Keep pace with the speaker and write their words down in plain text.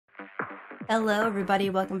Hello everybody,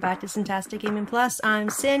 welcome back to Syntastic Gaming Plus. I'm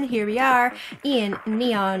Sin, here we are in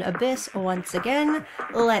Neon Abyss once again.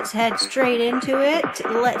 Let's head straight into it.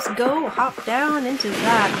 Let's go hop down into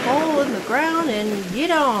that hole in the ground and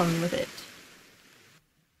get on with it.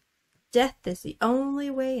 Death is the only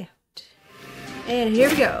way out. And here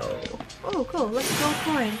we go. Oh cool, let's go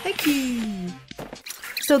for it. Thank you!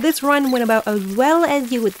 So this run went about as well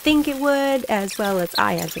as you would think it would, as well as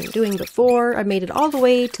I have been doing before. I made it all the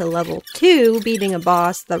way to level 2, beating a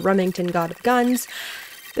boss, the Remington God of Guns,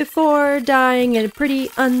 before dying a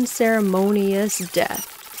pretty unceremonious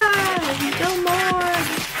death. Ah, no more!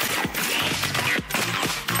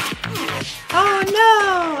 Oh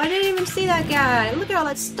no! I didn't even see that guy! Look at all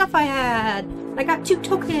that stuff I had! I got 2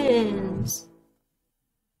 tokens!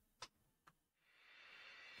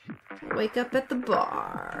 Wake up at the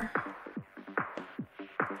bar.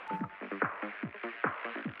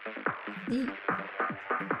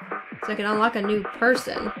 So I can unlock a new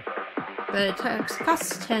person, but it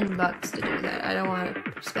costs $10 to do that. I don't want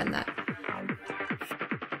to spend that.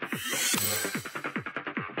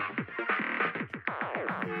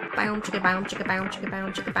 Bound, chicka bound, chicka bound, chicka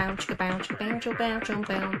bound, chicka bound, chicka bound, chicka bound, chicka bound, chicka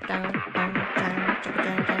bound, down, down, down, chicka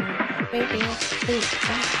down, down.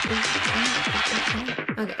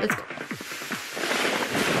 Okay, let's go.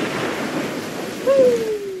 Woo!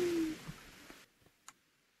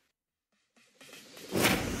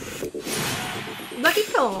 Lucky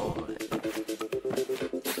coin!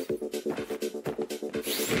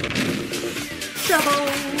 Trouble!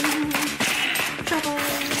 Trouble!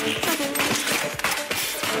 Trouble!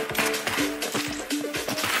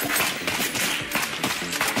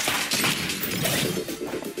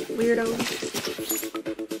 Weirdo.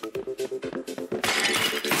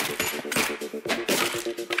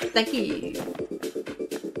 Thank you.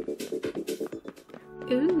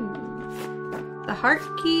 Ooh. The heart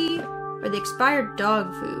key or the expired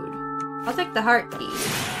dog food? I'll take the heart key.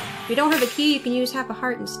 If you don't have a key, you can use half a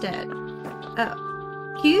heart instead. Oh.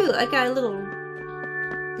 Cute! I got little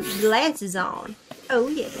glasses on. Oh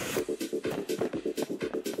yeah.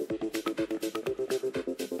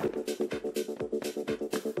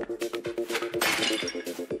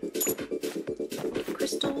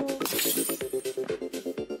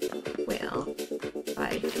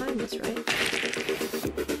 Time this right.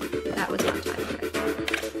 That was not timed right.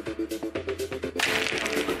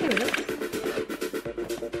 Here we go.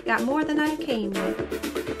 Got more than I came with.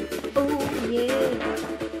 Oh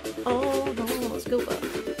yeah. Oh, let's go up.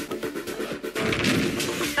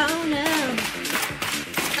 Oh no.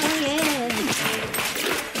 Oh yeah.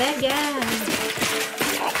 That guy.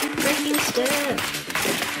 Keep breaking stuff.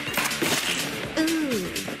 Ooh.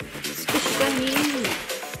 Squish on you.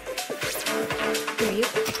 You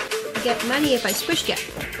get money if I squish you.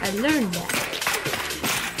 I learned that.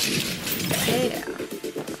 Yeah.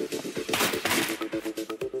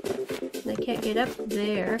 I can't get up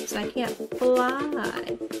there because I can't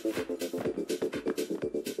fly.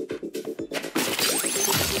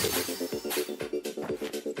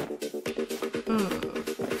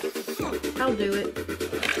 I'll do it.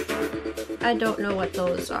 I don't know what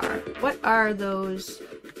those are. What are those?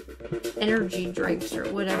 Energy drinks or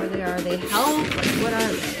whatever they are. They help? Like, what are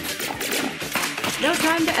they? No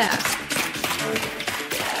time to ask.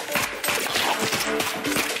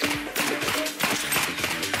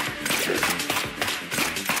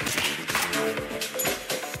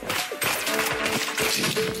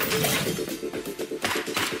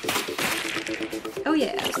 Oh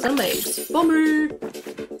yeah, some eggs. Bummer!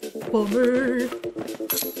 Bummer!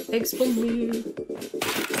 Eggs for me.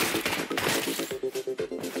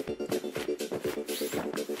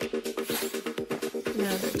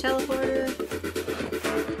 Another teleporter.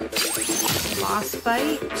 Boss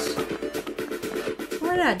fight.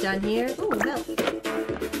 We're not done here. Ooh, health.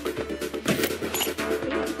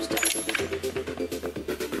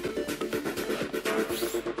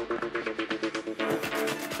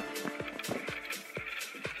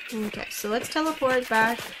 Okay, so let's teleport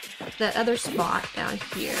back to that other spot down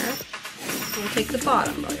here. We'll take the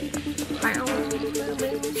bottom right.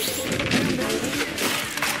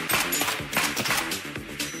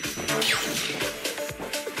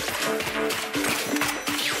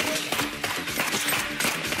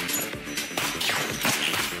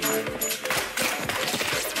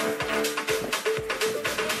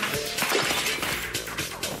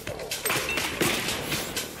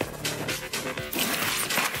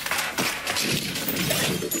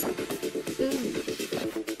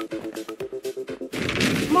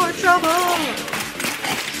 More trouble!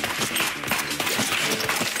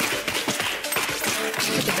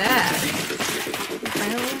 Look at that.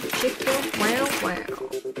 Wow, chicken, wow,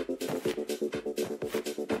 wow.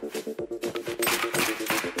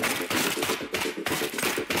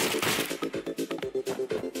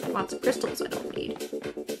 lots of crystals I don't need.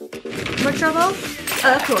 More trouble?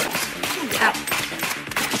 Of course. Ow.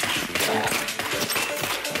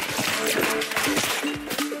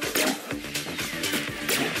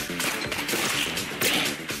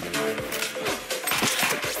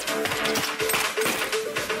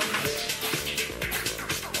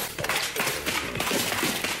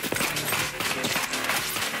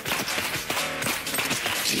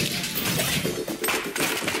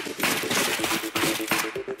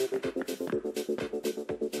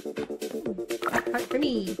 Heart for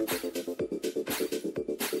me.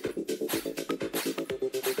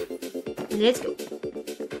 Let's go.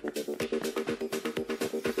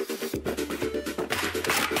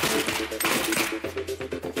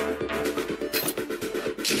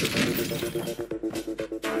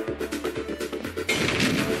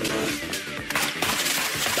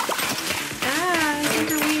 Ah,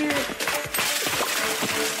 these are weird.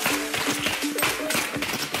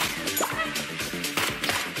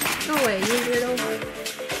 Go away, you weirdo.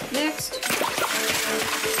 Next.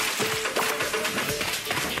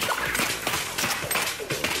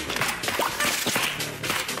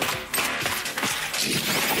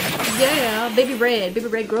 Yeah, baby red. Baby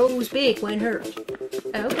red grows big when hurt.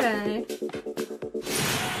 Okay.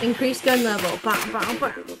 Increased gun level. Bam, bam,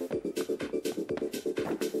 bam.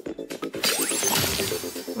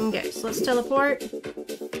 Okay, so let's teleport.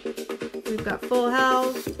 We've got full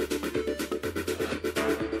health.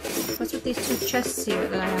 What's with these two chests here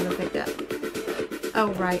that I haven't picked up?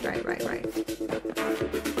 Oh, right.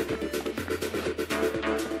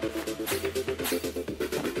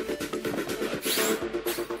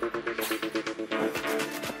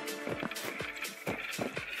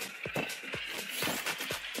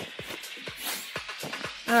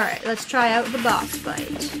 Alright, let's try out the boss fight.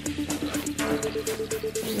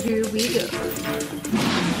 Here we go.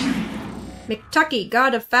 McTucky,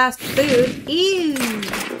 god of fast food. Ew!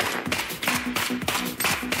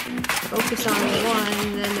 Focus on the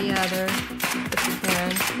one, then the other, if you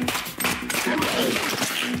can.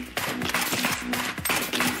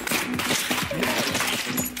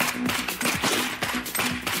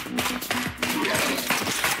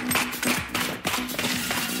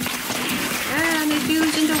 And they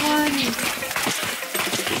fused into one.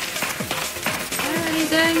 And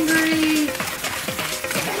he's angry.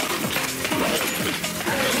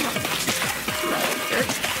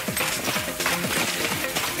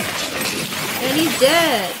 And he's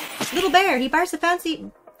dead. Little bear, he fires a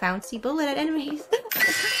bouncy bullet at enemies.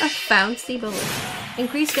 A bouncy bullet.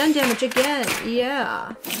 Increased gun damage again.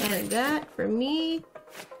 Yeah. And that for me.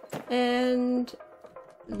 And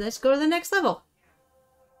let's go to the next level.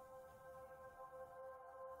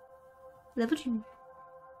 Level 2.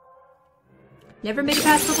 Never made it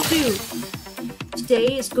past level 2.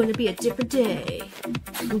 Today is going to be a different day.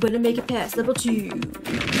 I'm going to make it past level 2.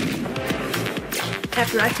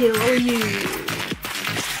 After I kill all of you.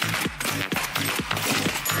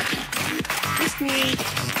 Just me.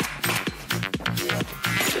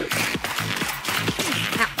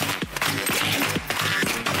 Ow.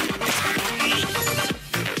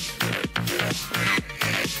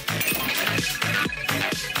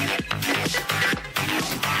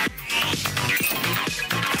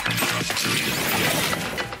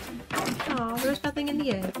 Oh, there's nothing in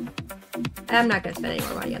the egg. I'm not gonna spend any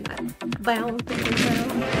more money on that. Bound.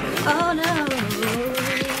 Oh no!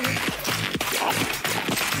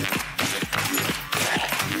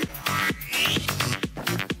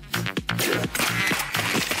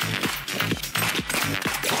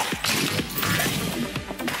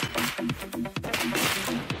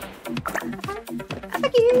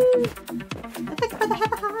 Thank you! Thank you for the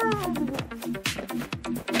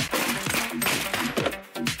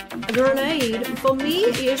a grenade for me?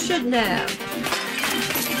 You shouldn't have.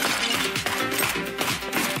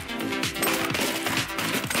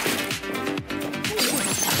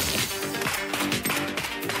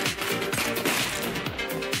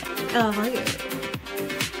 Oh, yeah.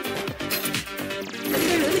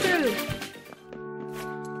 Let me through.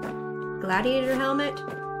 Gladiator helmet?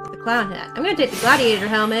 The clown hat. I'm gonna take the gladiator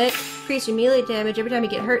helmet. Increase your melee damage every time you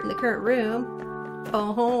get hurt in the current room.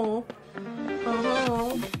 Oh-ho.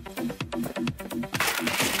 Oh-ho.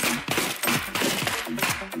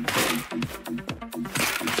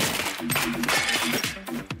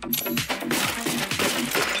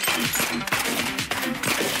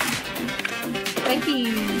 Thank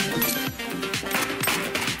you.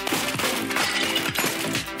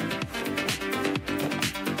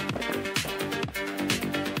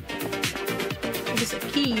 It's a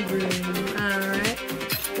key room. Alright.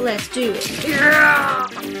 Let's do it. Yeah!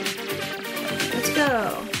 Let's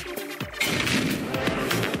go.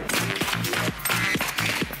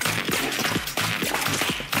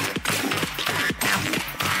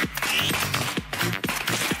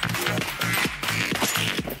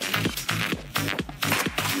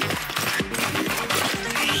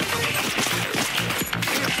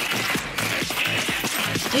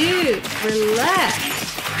 Relax.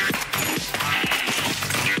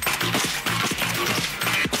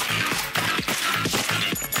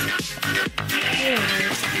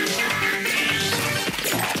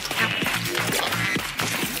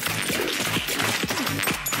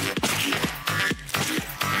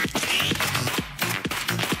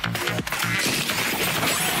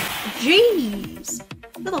 Jeez!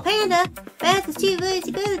 Little panda, fastest 2 ways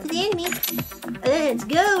to go to the enemy. Let's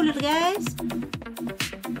go, little guys.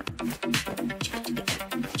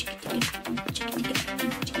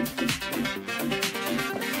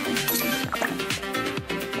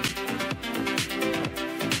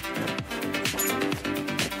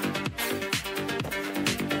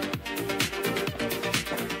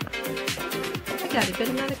 I got a good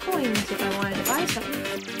amount of coins if I wanted to buy something.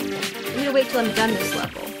 I'm gonna wait till I'm done this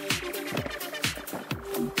level.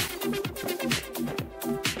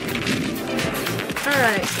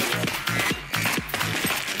 Alright.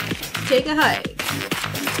 Take a hike.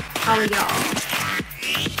 All of y'all.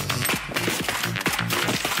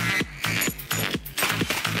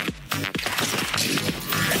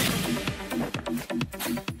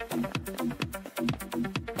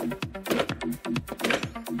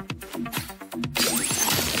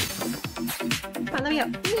 Come on, let me up.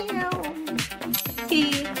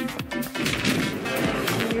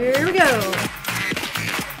 Here we go.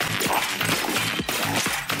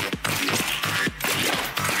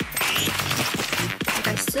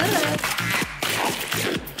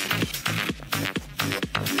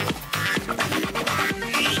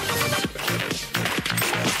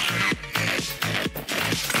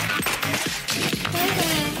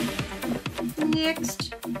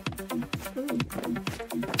 Next. Ooh.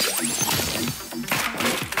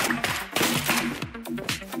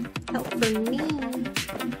 Help for me.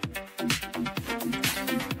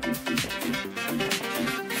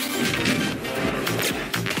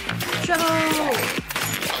 Trouble!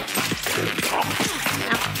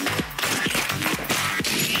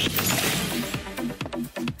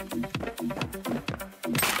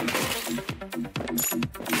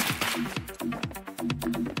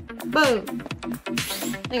 Boom!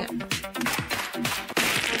 Hang on.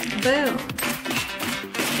 Boom.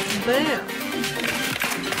 Boom.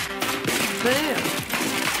 Boom.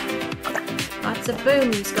 Lots of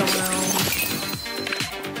booms going on.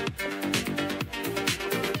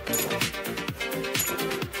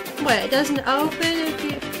 What, it doesn't open if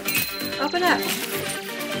you... Open up.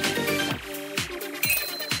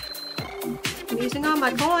 I'm using all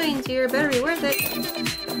my coins here, better be worth it.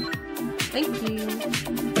 Thank you.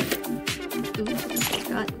 Ooh,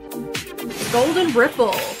 got Golden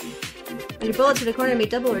Ripple. When your bullets in the corner may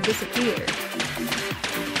double or disappear.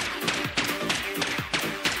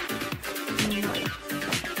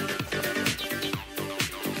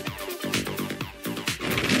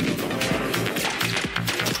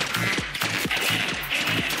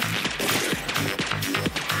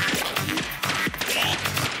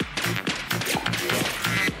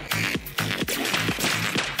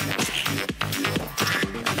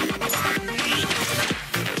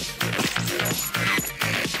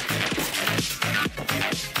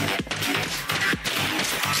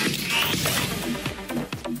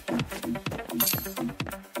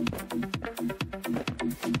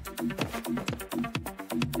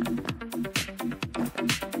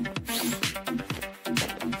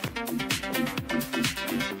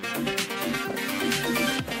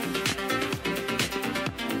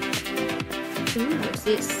 Ooh, what's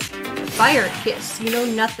this? Fire Kiss. You know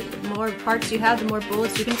nothing. The more parts you have, the more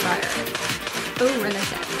bullets you can fire. Oh, run like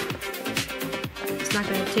that. It's not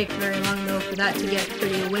going to take very long, though, for that to get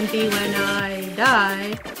pretty wimpy when I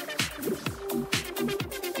die.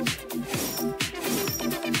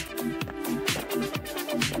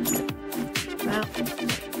 Well,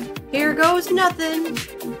 here goes nothing.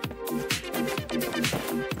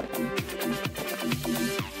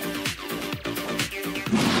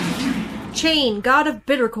 Chain, God of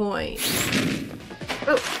Bittercoin.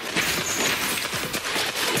 Oh.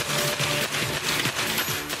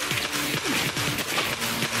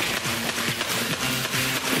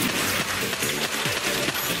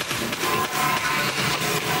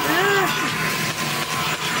 Ah.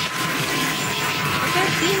 I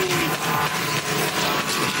can't see him.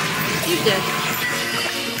 You did.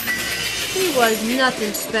 He was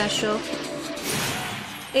nothing special.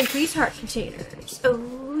 Increase heart containers.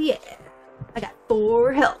 Oh yeah. I got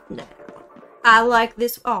 4 health now. I like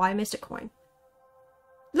this. Oh, I missed a coin.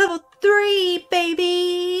 Level 3,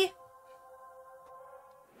 baby!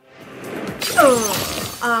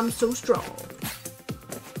 Oh, I'm so strong.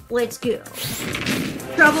 Let's go.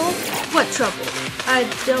 Trouble? What trouble? I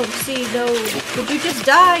don't see no... Did you just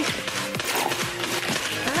die?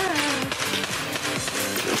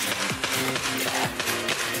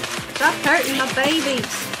 Stop hurting my babies.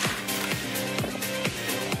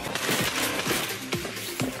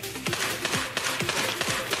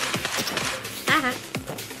 Haha.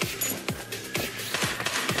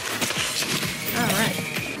 Alright.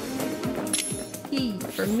 E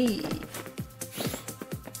for me.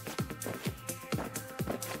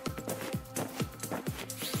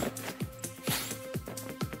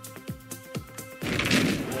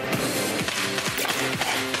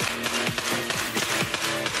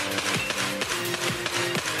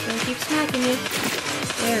 Keep smacking you.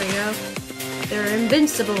 There we go. They're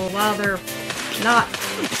invincible while they're not.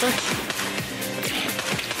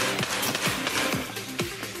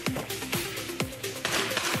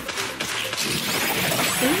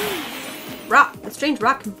 Rock. The strange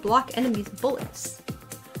rock can block enemies' bullets.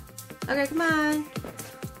 Okay, come on.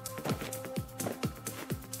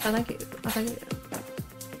 Oh, thank you. Oh, thank you.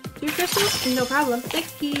 2 crystals? No problem.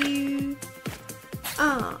 Thank you.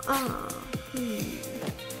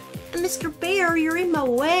 Mr. Bear, you're in my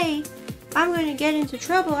way. I'm gonna get into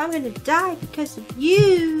trouble. I'm gonna die because of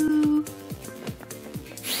you.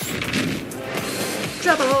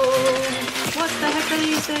 Trouble! What the heck are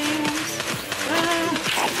these things? Ah.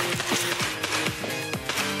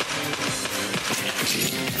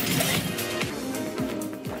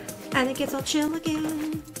 And it gets all chill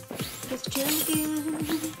again. Gets chill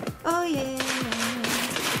again. Oh yeah.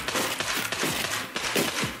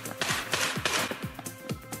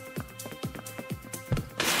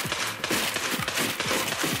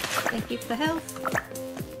 Thank you for the health.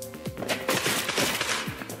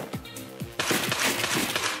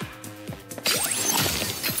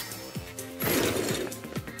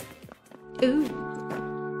 Ooh.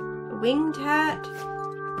 A winged hat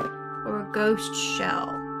or a ghost shell.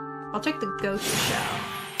 I'll take the ghost shell.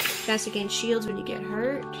 Chance to gain shields when you get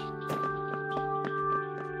hurt.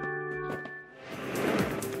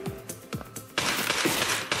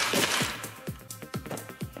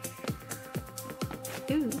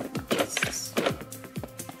 Ooh, yes.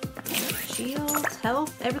 Shields,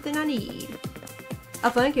 health, everything I need. Oh,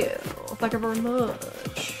 thank you. Thank you very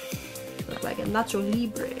much. Look like a Nacho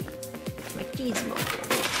Libre. My gizmo.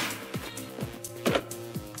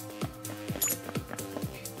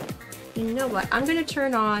 You know what? I'm gonna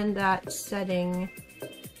turn on that setting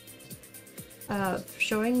of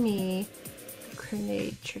showing me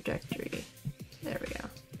grenade trajectory. There we go.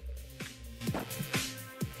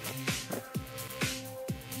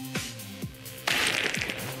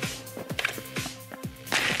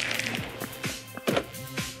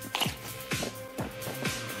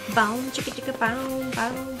 Bound, chicka chicka bound,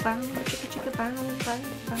 bound, bound, chicka chicka bound, bound,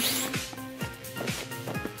 bound.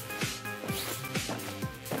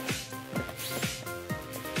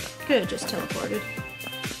 Could have just teleported.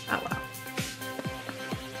 Oh wow.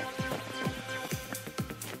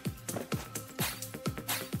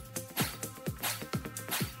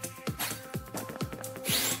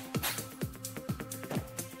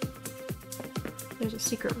 There's a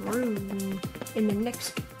secret room in the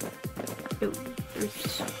next. Oh,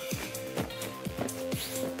 there's.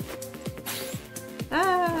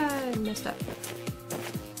 Ah, I messed up.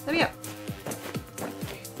 There we go.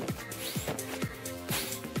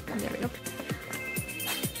 There we go.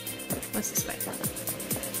 What's this way?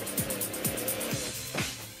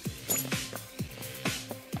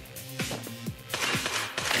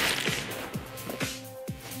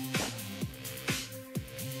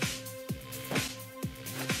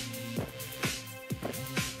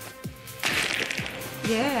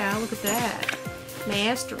 Yeah, look at that.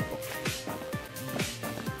 Masterful.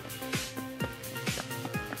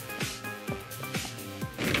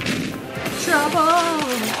 Trouble!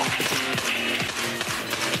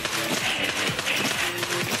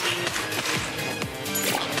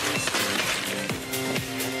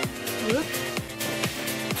 Whoop.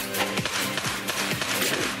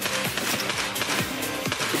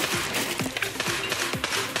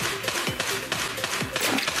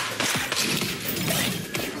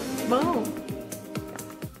 Boom.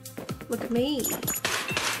 Look at me.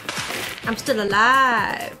 I'm still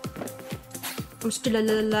alive. I'm still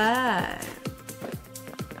alive.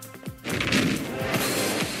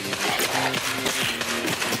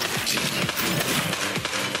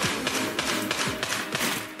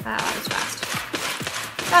 Ah, that's fast.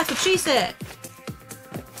 That's what she said.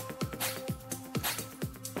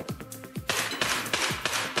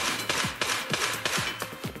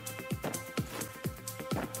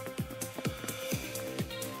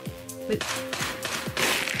 Wait.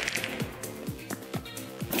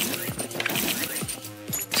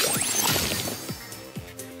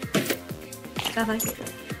 I like it.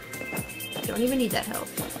 Don't even need that health.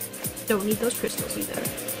 Don't need those crystals either.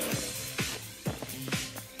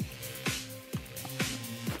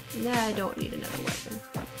 Nah, I don't need another weapon.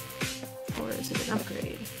 Or is it an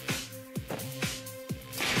upgrade?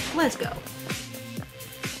 Let's go.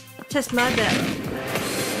 Test my battle.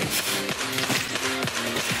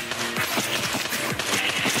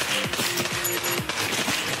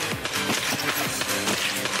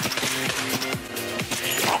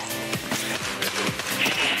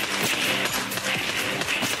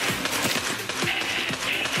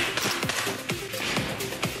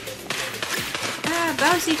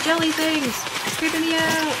 Bouncy jelly things! Creeping me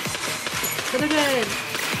out! But they're dead!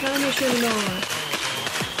 Not an issue anymore.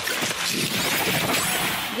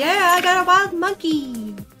 Yeah, I got a wild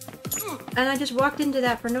monkey! And I just walked into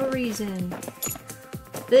that for no reason.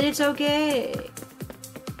 But it's okay.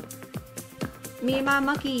 Me and my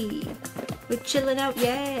monkey. We're chilling out,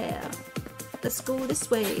 yeah! Let's go this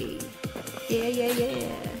way. Yeah, yeah,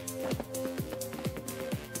 yeah.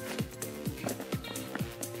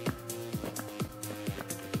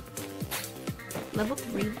 Level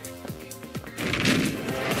 3. Boom.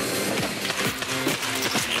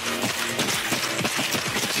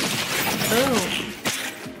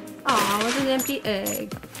 Aw, it was an empty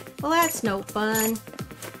egg. Well, that's no fun.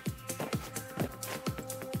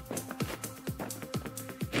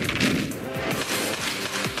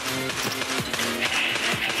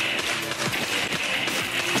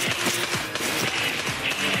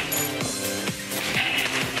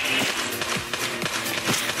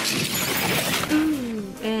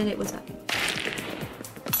 It was up.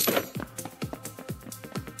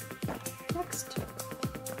 Next.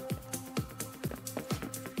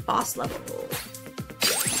 Boss level.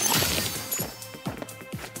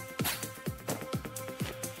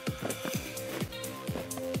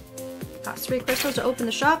 Cost 3 crystals to open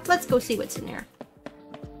the shop. Let's go see what's in there.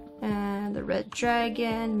 And the red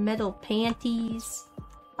dragon, metal panties.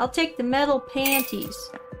 I'll take the metal panties.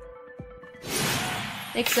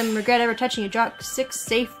 Makes them regret ever touching you. Drop 6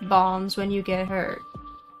 safe bombs when you get hurt.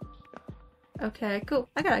 Okay, cool.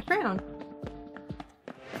 I got a crown.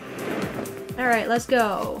 Alright, let's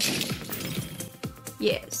go.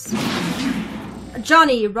 Yes.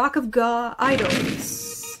 Johnny, Rock of God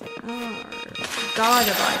Idols. Oh, God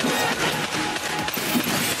of Idols.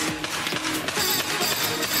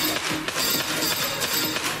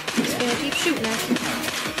 Just gonna keep shooting at you.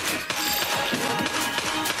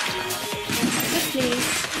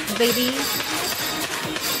 Baby.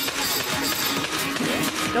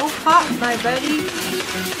 Don't pop, my buddy.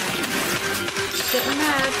 Getting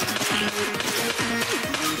mad.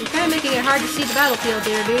 You're kind of making it hard to see the battlefield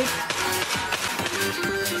there, dude.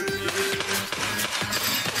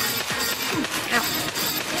 Ow.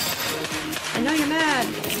 I know you're mad.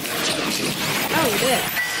 Oh, you did.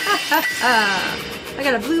 Ha ha ha. I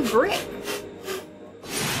got a blue brick.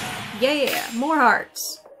 Yeah, more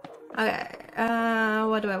hearts. Okay.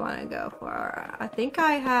 What do I want to go for? I think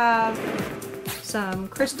I have some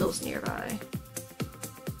crystals nearby.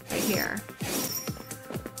 Right here.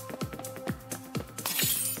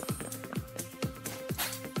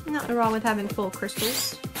 Nothing wrong with having full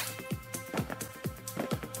crystals.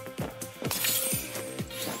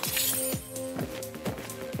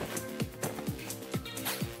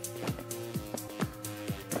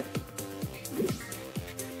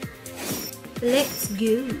 Let's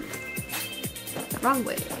go. Wrong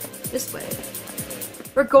way. This way.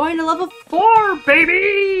 We're going to level 4,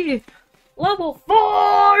 baby! Level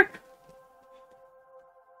 4!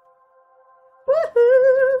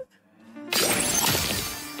 Woohoo!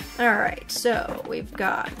 Alright, so we've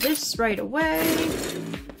got this right away.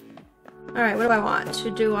 Alright, what do I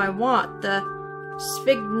want? Do I want the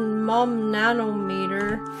Sphygmom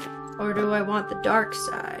nanometer? Or do I want the dark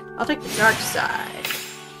side? I'll take the dark side.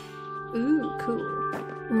 Ooh, cool.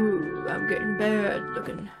 Ooh, I'm getting bad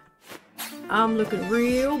looking. I'm looking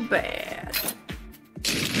real bad.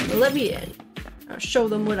 Well, let me in. I'll show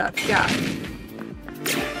them what I've got.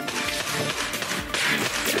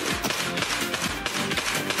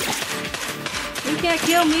 You can't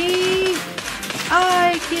kill me!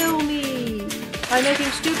 I kill me! By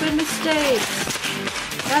making stupid mistakes.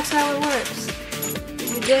 That's how it works.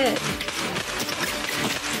 You did.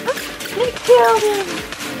 They killed him!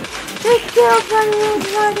 They killed my little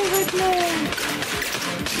brother with me!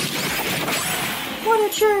 What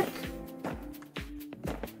a jerk!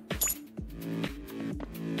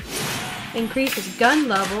 Increase his gun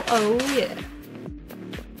level, oh yeah.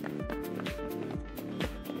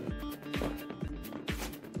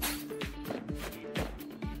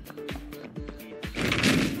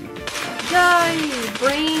 Die,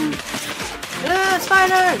 brain! Ah,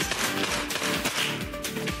 spiders!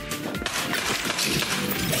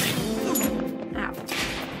 Ow.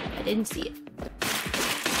 I didn't see it.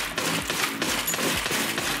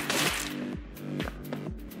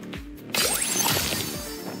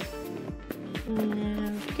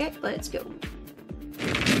 Let's go.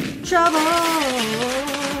 Trouble!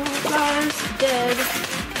 Flowers dead.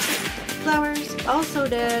 Flowers also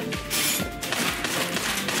dead.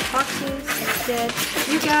 Foxes dead.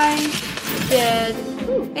 You guys dead.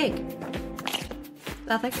 Ooh, egg.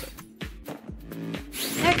 Oh, thank you.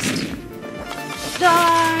 Next.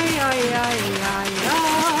 Die!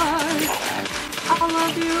 All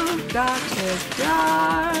of you got to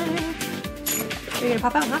die. You're gonna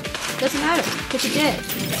pop out, huh? Doesn't matter, because you're dead.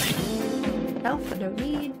 Health I don't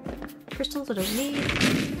need. Crystals I don't need.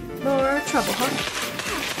 More trouble, huh?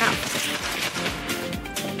 Ow.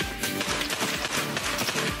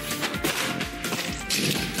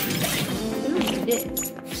 Ooh, he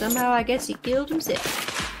did. Somehow I guess he killed himself.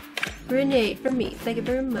 Grenade for me, thank you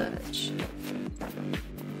very much.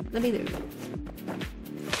 Let me loot.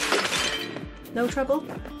 No trouble?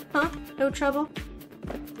 Huh? No trouble?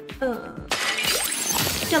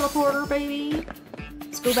 Teleporter, baby.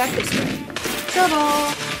 Let's go back this way.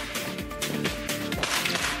 Trouble!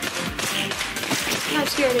 I'm not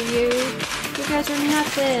scared of you. You guys are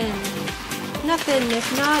nothing. Nothing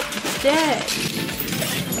if not dead.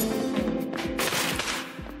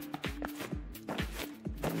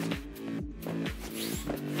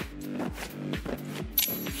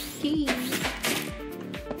 Key.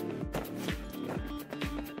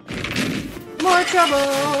 More trouble!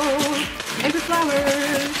 Angry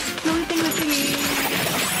flowers! No thing with piggy!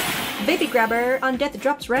 Baby grabber! On death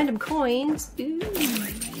drops random coins! Ooh!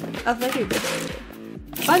 Oh, thank you, baby!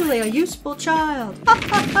 Finally, a useful child! Ha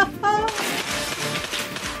ha ha ha!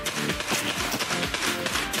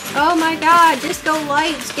 Oh my god! Disco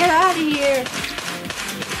lights! Get out of here!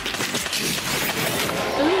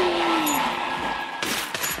 Ooh.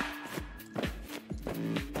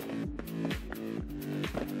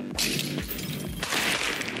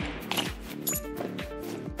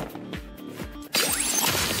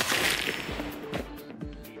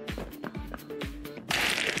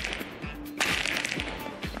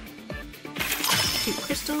 2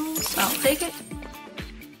 crystals. I'll take it.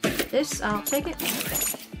 This, I'll take it.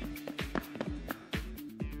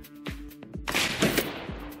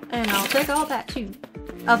 And I'll take all that too.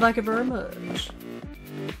 Oh, thank you very much.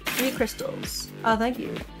 3 crystals. Oh, thank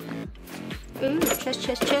you. Ooh, chest,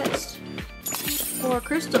 chest, chest. 4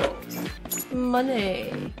 crystals.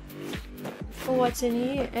 Money. What's in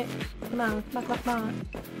here? Eh, come on, come on, come on.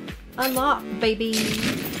 Unlock, baby.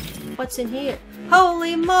 What's in here?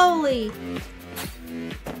 Holy moly!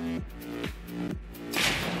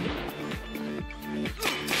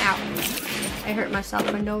 Ow. I hurt myself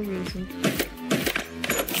for no reason.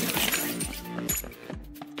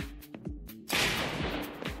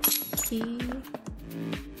 Key.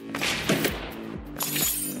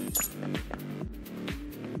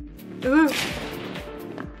 Ooh.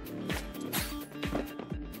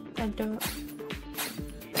 I don't.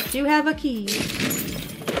 Do have a key.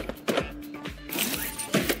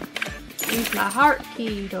 Use my heart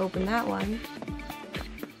key to open that one.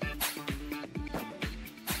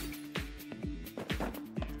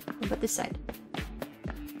 What about this side?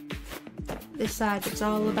 This side, it's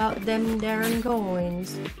all about them darn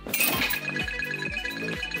coins.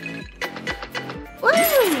 Woo!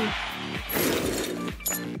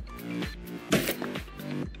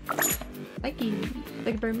 Thank you.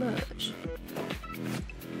 Thank you very much.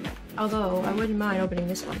 Although, I wouldn't mind opening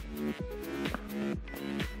this one.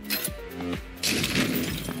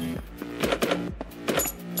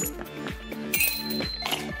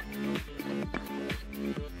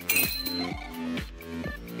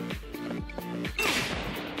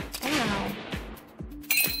 Ow.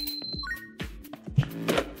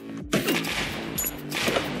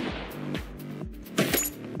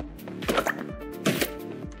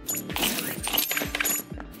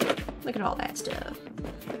 Look at all that stuff.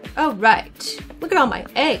 Oh, right. Look at all my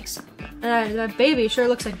eggs. And that baby sure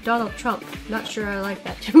looks like Donald Trump. Not sure I like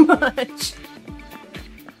that too much.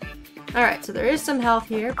 Alright, so there is some health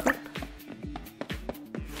here.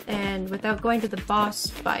 And without going to the boss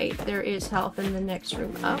fight, there is health in the next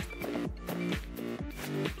room up.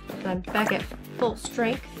 So I'm back at full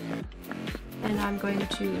strength. And I'm going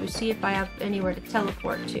to see if I have anywhere to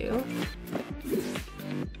teleport to.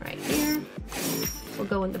 Right here. We'll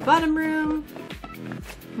go in the bottom room.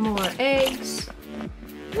 More eggs.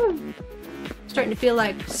 Woo. Starting to feel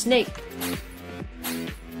like Snake.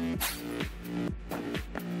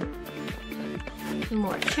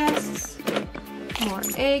 More chests. More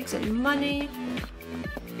eggs and money.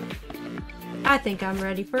 I think I'm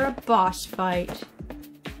ready for a boss fight.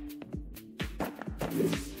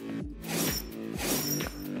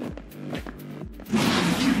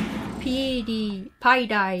 PD.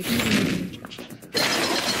 Pie-die.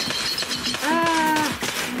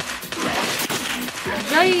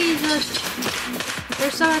 Jesus!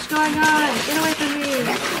 There's so much going on! Get away from me!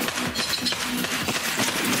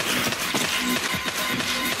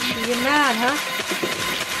 You get mad, huh?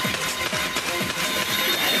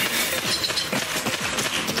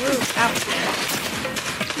 Ooh, ouch.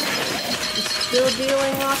 It's still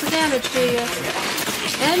dealing lots of damage to you.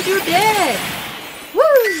 And you're dead!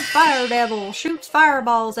 Woo! Fire Devil shoots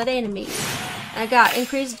fireballs at enemies. I got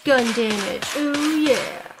increased gun damage. Ooh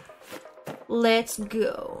yeah. Let's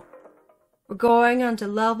go. We're going on to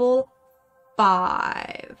level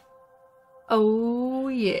 5. Oh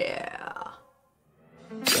yeah.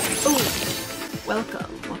 Ooh.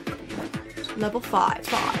 Welcome. Level 5.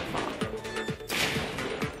 5.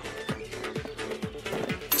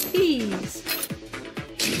 Jeez.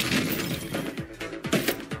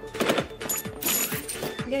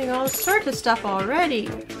 I'm getting all sorts of stuff already.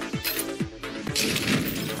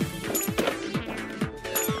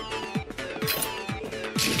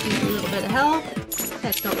 Need a little bit of health.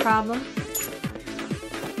 That's no problem.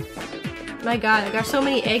 My god, I got so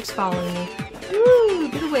many eggs following me. Woo!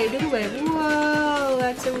 Get away, get away. Whoa!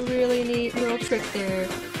 That's a really neat little trick there.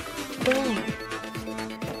 Boom.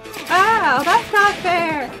 Ow! That's not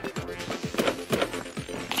fair!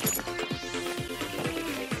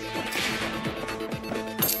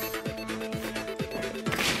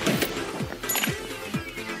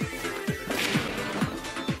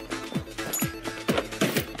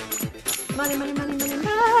 Money, money, money, money,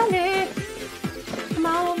 money! Come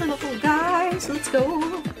on, little guys, let's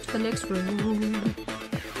go to the next room.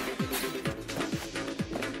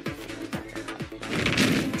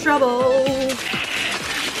 Trouble!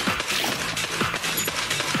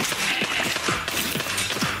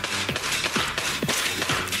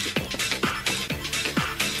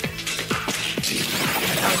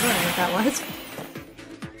 I was wondering what that was.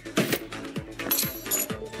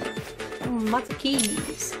 Lots of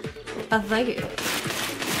keys. Thank you.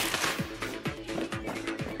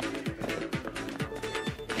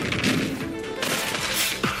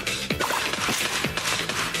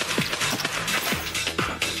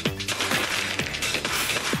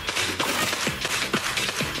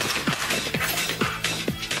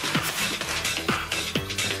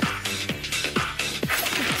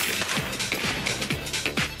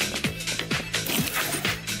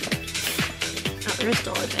 Oh, there is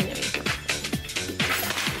still an enemy.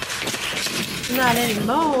 Not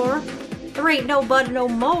anymore. There ain't nobody no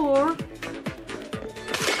more.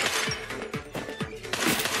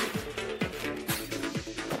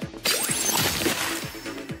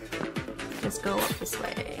 Let's go up this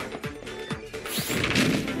way.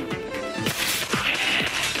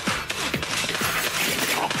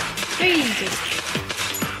 Jesus!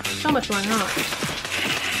 So much going on.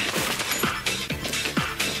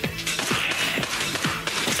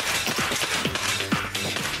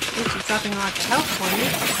 Dropping lots of health for me.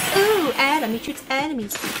 Ooh, Adam, he shoots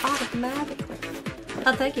enemies automatically.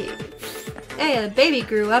 Oh, thank you. Hey, the baby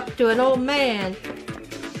grew up to an old man.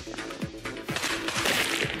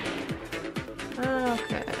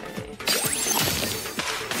 Okay.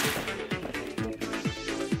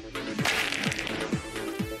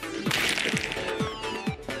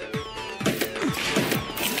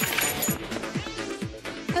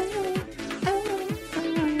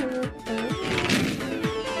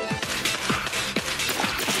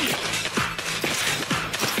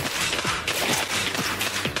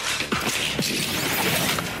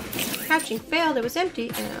 Crouching failed, it was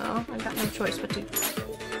empty. Oh, I got no choice but to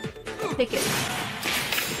pick it.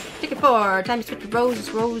 Ticket 4, time to switch to Rose.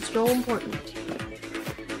 Rose is so important.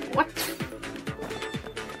 What?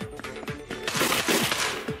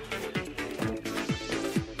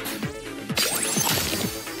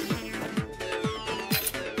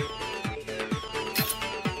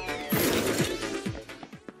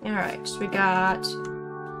 Alright, so we got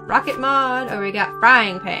Rocket Mod, or we got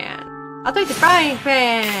Frying Pan. I'll take the frying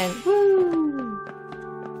pan! Woo!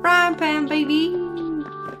 Frying pan, baby!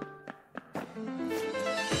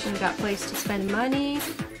 We got a place to spend money.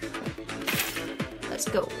 Let's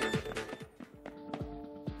go.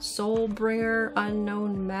 Soulbringer,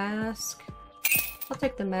 unknown mask. I'll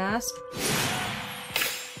take the mask.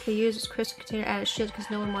 We use this crystal container added shit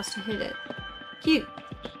because no one wants to hit it. Cute!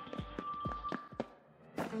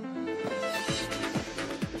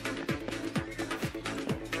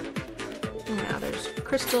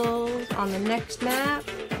 Crystals on the next map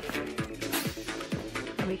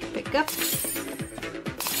that we can pick up.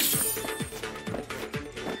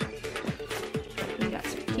 We got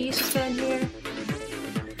some keys to spend here.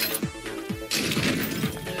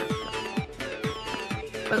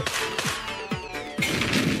 Oh.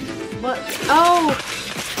 What? Oh!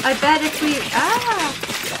 I bet if we... Ah!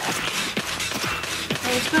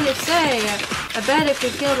 I was gonna say, I bet if we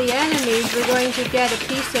kill the enemies, we're going to get a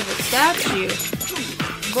piece of a statue.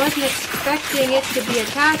 Wasn't expecting it to be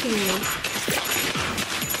attacking me.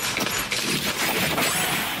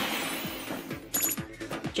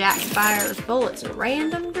 Jack fires bullets in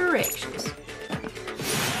random directions.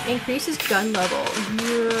 Increases gun level.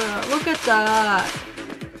 Yeah, look at that.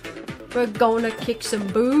 We're gonna kick some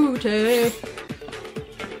booty.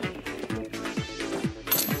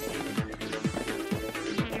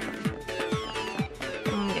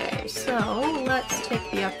 Okay, so let's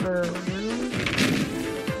take the upper room.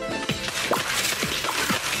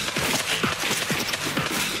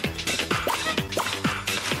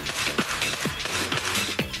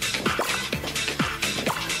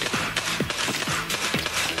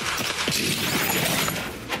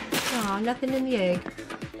 Aw, nothing in the egg.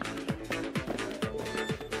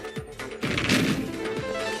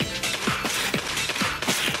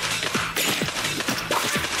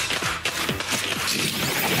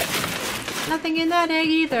 Nothing in that egg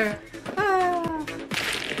either. Ah,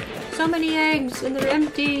 so many eggs and they're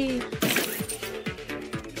empty.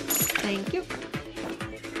 Thank you.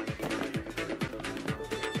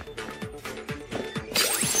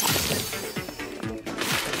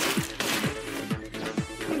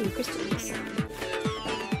 Ooh, crystals.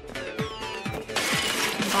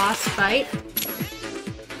 Boss fight.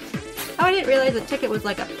 Oh, I didn't realize the ticket was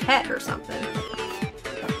like a pet or something.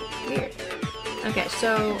 Weird. Okay,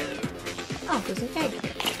 so... Oh, there's an egg.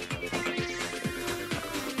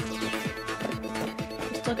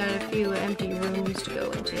 We still got a few empty rooms to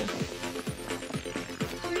go into.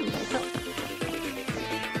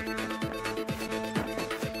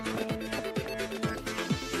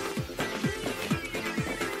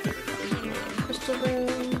 Crystal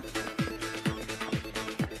room.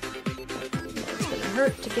 It's gonna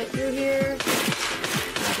hurt to get through here. I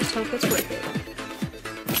just hope it's worth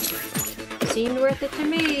it. Seemed worth it to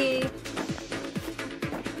me.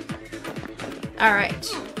 Alright.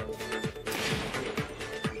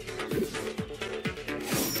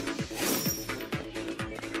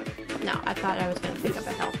 No, I thought I was gonna pick up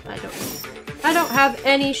a health. I don't have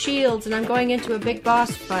any shields and I'm going into a big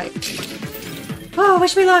boss fight. Oh,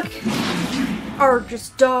 wish me luck! Or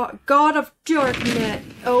just God of Darknet.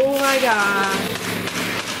 Oh my god.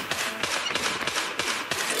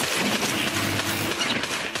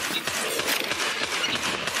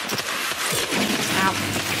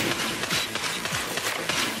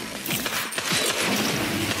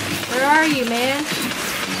 Where are you, man?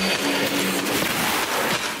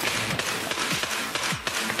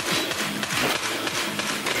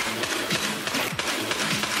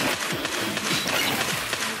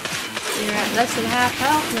 You're at less than half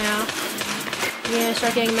health now. You gonna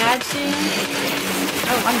start getting mad soon?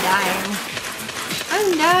 Oh, I'm dying.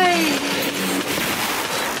 I'm dying.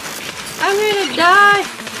 I'm gonna die.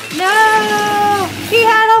 No! He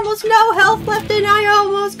had almost no health left and I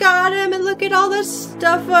almost got him, and look at all this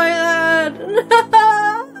stuff I had.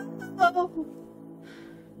 No!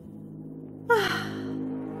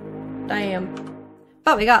 Damn.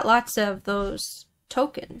 But we got lots of those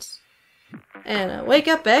tokens. And I wake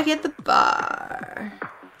up back at the bar.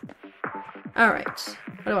 Alright.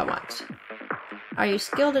 What do I want? Are you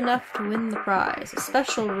skilled enough to win the prize? A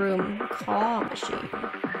special room claw machine.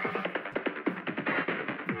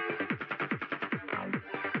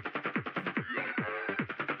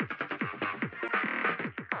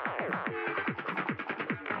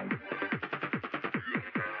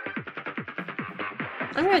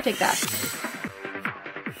 I'm gonna take that.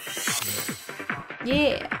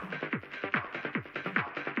 Yeah.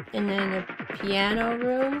 And then a piano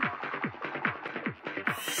room.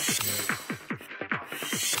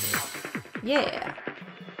 Yeah.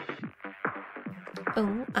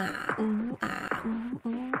 Ooh, ah, ooh, ah, ooh,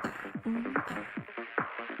 ooh, ah, ooh, ah.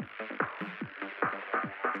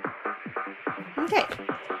 Okay.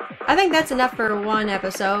 I think that's enough for one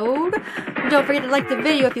episode. Don't forget to like the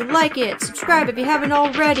video if you like it, subscribe if you haven't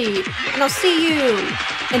already, and I'll see you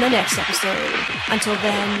in the next episode. Until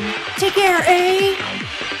then, take care, eh?